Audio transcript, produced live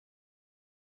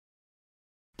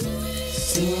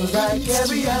Seems like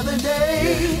every other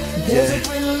day there's a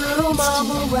pretty little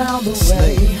mama around the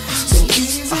way. So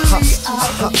easily I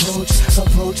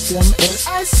approach them and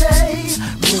I say,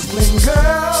 Brooklyn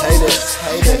girl,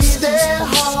 hey there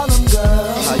Harlem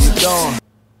girl, how you doing?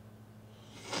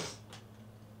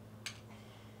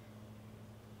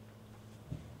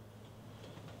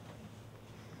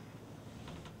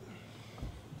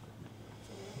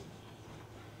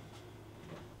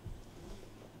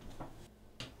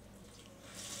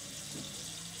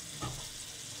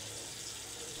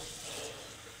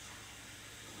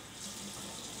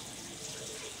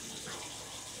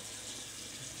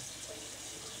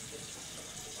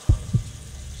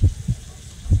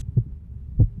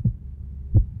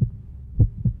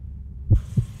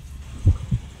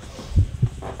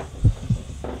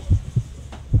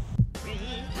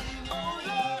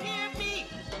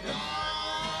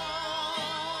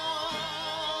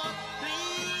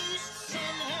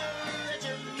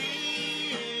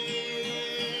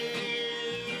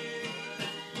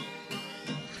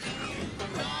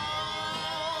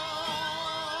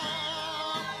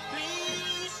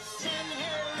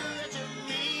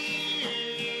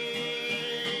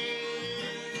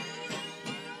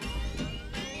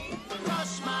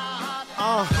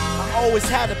 I always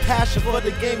had a passion for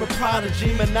the game of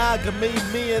prodigy, monogamy,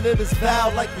 me and it is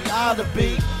vowed like we ought to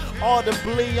be.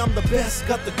 Audibly, I'm the best,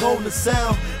 got the golden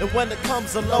sound. And when it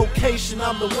comes to location,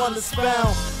 I'm the one that's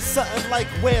found. Something like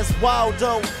where's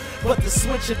Waldo, but to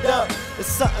switch it up, it's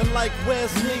something like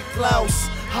where's Niquelaus.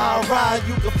 How I ride,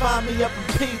 you can find me up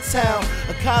in P-Town.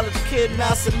 A college kid,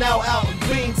 master now out in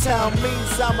Beantown.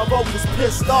 Meantime, my vocals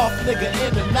pissed off, nigga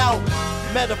in and out.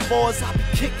 Metaphors, I be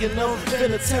kicking them.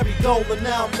 Military golden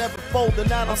now, never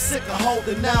folding out. I'm sick of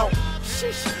holding out.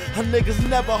 Sheesh, a niggas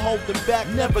never holding back,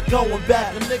 never going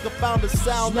back. A nigga found a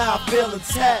sound, now I feel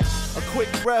intact. A quick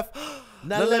breath,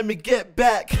 now let me get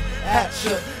back at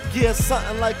ya. Yeah,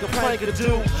 something like a prank or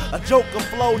do. A joke or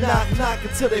flow, knock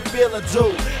until they feel a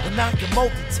do. And I can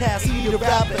multitask, eat a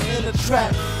rapper in the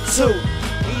track too.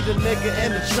 Eat a nigga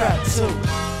in the track too.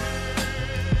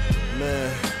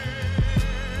 Man,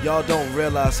 y'all don't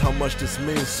realize how much this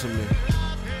means to me.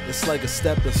 It's like a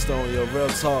stepping stone, yo, real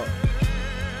talk.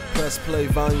 Press play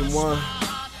volume 1.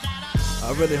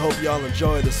 I really hope y'all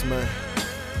enjoy this, man.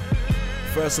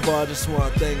 First of all, I just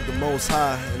want to thank the Most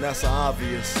High, and that's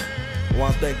obvious. I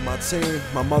want to thank my team,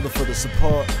 my mother for the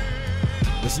support.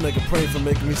 This nigga praying for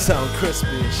making me sound crispy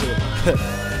and shit.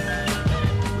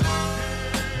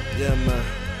 Yeah, man.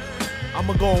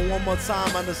 I'ma go on one more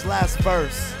time on this last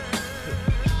verse.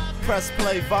 Press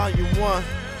play volume 1. I'm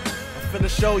finna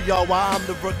show y'all why I'm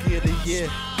the rookie of the year.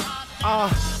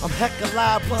 I'm hecka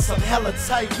live, plus I'm hella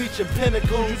tight, reaching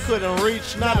pinnacles you couldn't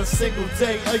reach, not a single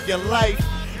day of your life.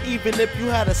 Even if you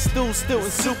had a stew still in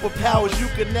superpowers, you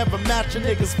could never match a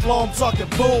nigga's flow. I'm talking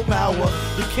boom hour,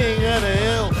 the king of the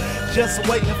hill, just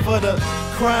waiting for the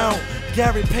crown.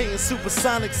 Gary Payton,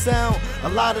 supersonic sound. A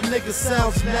lot of niggas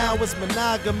sounds now is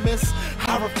monogamous.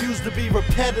 I refuse to be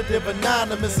repetitive,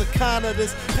 anonymous. A con of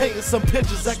this, painting some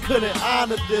pictures that couldn't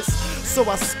honor this. So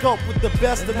I sculpt with the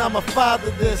best and I'm a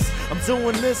father this. I'm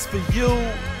doing this for you,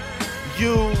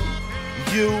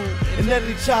 and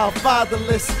any child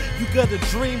fatherless. You got a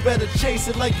dream, better chase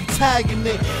it like you tagging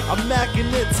it. I'm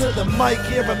macking it to the mic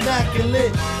here,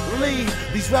 immaculate.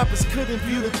 These rappers couldn't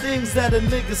view the things that a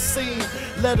nigga seen,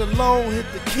 let alone hit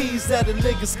the keys that a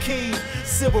nigga's key.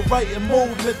 Civil writing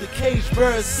movement, the cage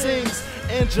bird sings.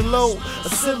 Angelo, a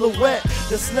silhouette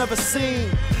that's never seen,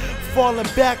 falling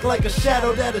back like a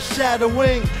shadow that is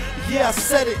shadowing. Yeah, I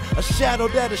said it, a shadow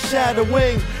that is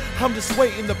shadowing. I'm just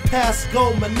waiting to pass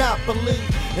go Monopoly,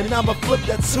 and I'ma flip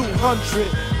that 200.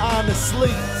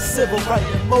 Honestly, civil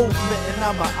writing movement, and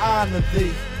I'ma honor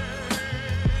thee.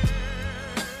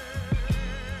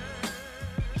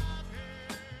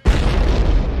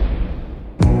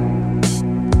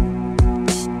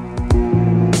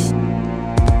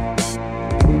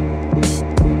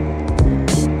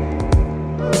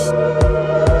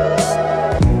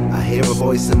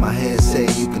 Voice in my head say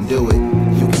you can do it,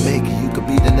 you can make it, you could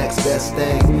be the next best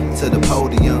thing to the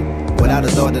podium. Without a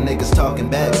thought, the niggas talking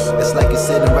back. It's like you're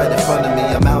sitting right in front of me.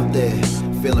 I'm out there,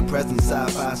 feeling present,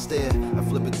 sci-fi stare. I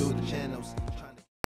flip it through.